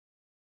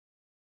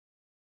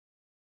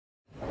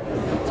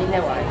天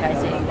我很开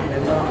心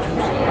能够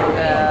出席这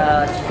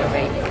个记者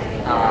会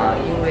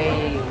因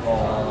为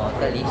我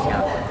的理想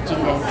今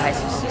年开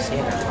始实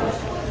现了。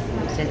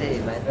谢谢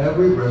你们。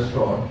Every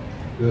restaurant,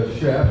 the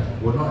chef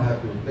will not have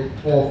to take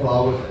 4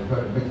 flowers and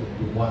try to mix it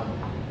into one,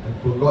 and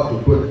forgot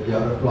to put the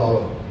other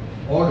flower.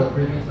 All the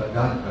premix are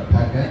done in a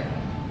packet,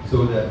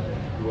 so that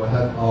we will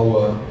have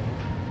our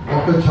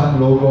Hawker Chan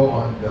logo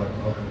on the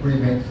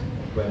premix.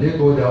 When they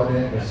go down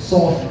there, the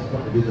sauce is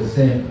going to be the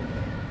same.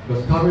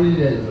 Because currently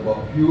there is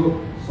about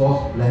few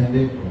sauce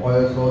blending from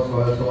oil sauce,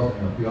 soy sauce,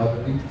 and a few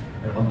other things.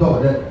 And on top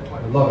of that,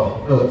 quite a lot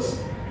of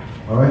herbs.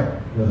 Alright?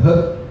 The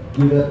herbs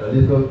give that a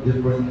little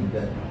difference in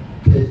that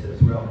taste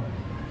as well.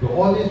 So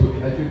all this will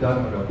be actually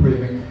done on a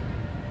premix.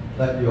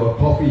 Like your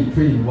coffee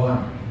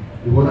 3-in-1.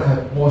 You will not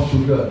have more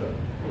sugar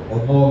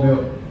or more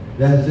milk.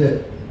 That's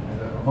it. And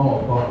the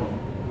amount of coffee.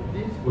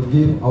 This will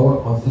give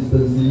our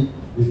consistency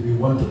if we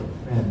want to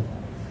expand.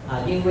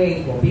 因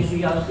为我必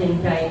须要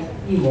现在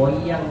一模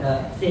一样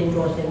的现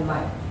做现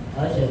卖，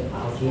而且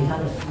保持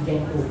它的新鲜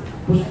度，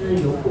不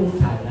是由工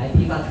厂来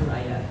批发出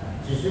来的，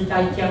只是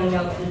在酱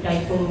料是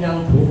在中央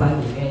厨房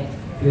里面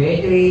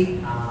绝对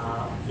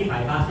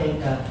100%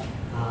的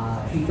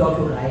去做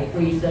出来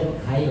卫生，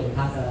还有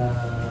它的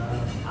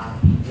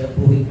品质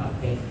不会改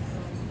变。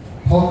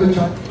Hawker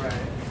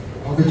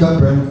Chan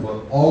brand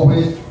will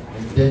always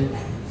maintain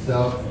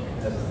itself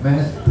as a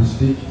mass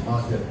prestige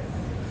market.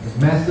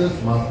 The masses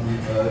must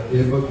be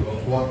able to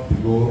afford to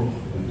go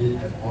to eat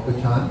at Hawker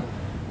Chan.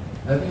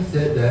 Having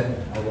said that,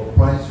 our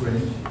price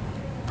range,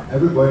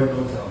 everybody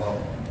knows about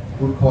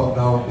food court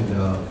now in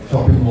the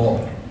shopping mall,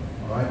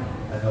 alright?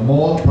 And the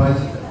mall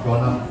prices have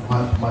gone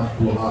up much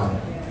too high.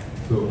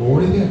 So the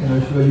only thing I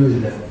can assure you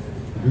is that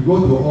if you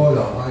go to all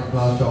the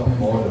high-class shopping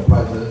mall, the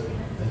prices,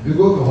 and if you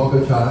go to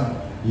Hawker Chan,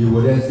 you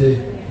will then say,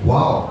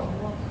 wow,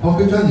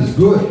 Hawker Chan is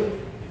good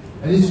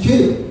and it's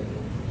cheap.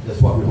 That's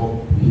what we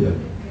hope to hear.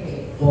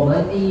 我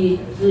们第一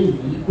是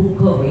以顾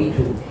客为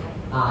主，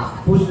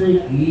不是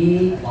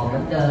以我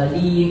们的利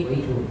益为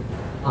主，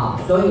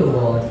所以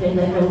我现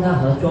在跟他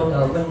合作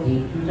的问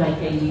题就在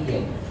这一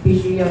点，必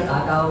须要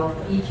达到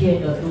一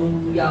切的都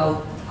要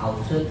好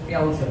吃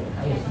标准，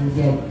还有新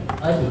鲜，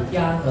而且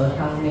价格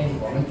上面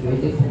我们绝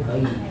对不可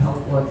以超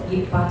过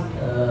一般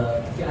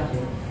的价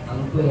钱昂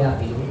贵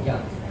比如讲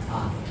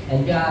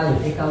人家有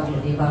些高级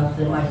的地方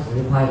是卖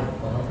10块，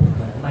我们不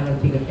可能卖到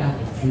这个价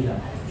钱去的。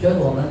所以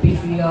我们必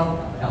须要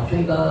找出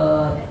一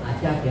个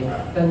价钱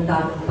跟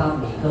大众方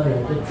每个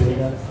人都觉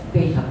得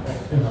非常的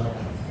适合的。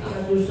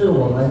就是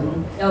我们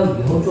要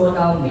以后做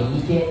到每一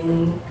间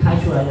开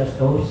出来的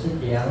时候是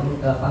怎样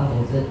的方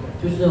程式，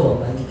就是我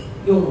们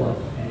用我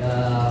自己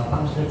的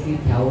方式去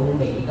调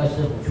每一个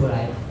师傅出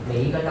来，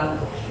每一个档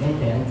口里面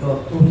怎样做，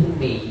都是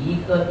每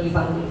一个地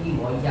方都一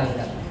模一样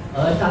的。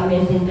而上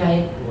面现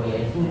在我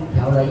也新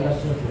调了一个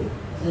师傅，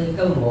是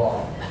跟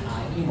我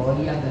一模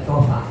一样的做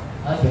法。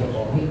而且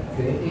我会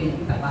绝对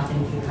100%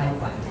去开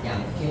馆2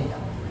件的，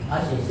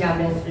而且下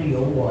面是由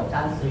我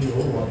暂时由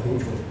我主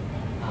厨，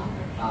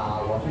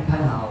我去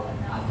看好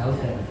调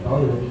整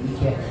所有的一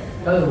切，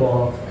所以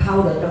我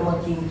靠得这么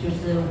近，就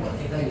是我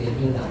这个原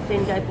因了。现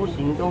在不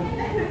行都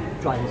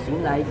转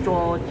型来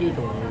做这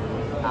种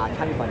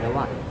餐馆的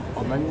话，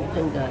我们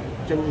真的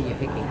也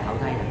会给淘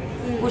汰的。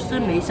不是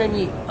没生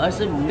意，而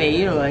是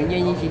没有人愿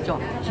意去做。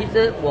其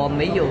实我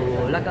没有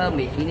那个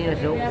米其林的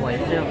时候，我也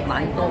是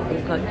蛮多顾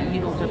客一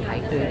路是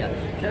排队的。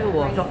所以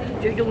我说，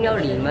最重要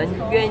你们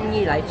愿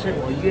意来吃，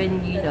我愿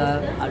意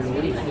的努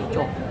力去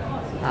做，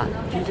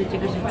其实这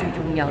个是最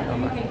重要的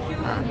嘛，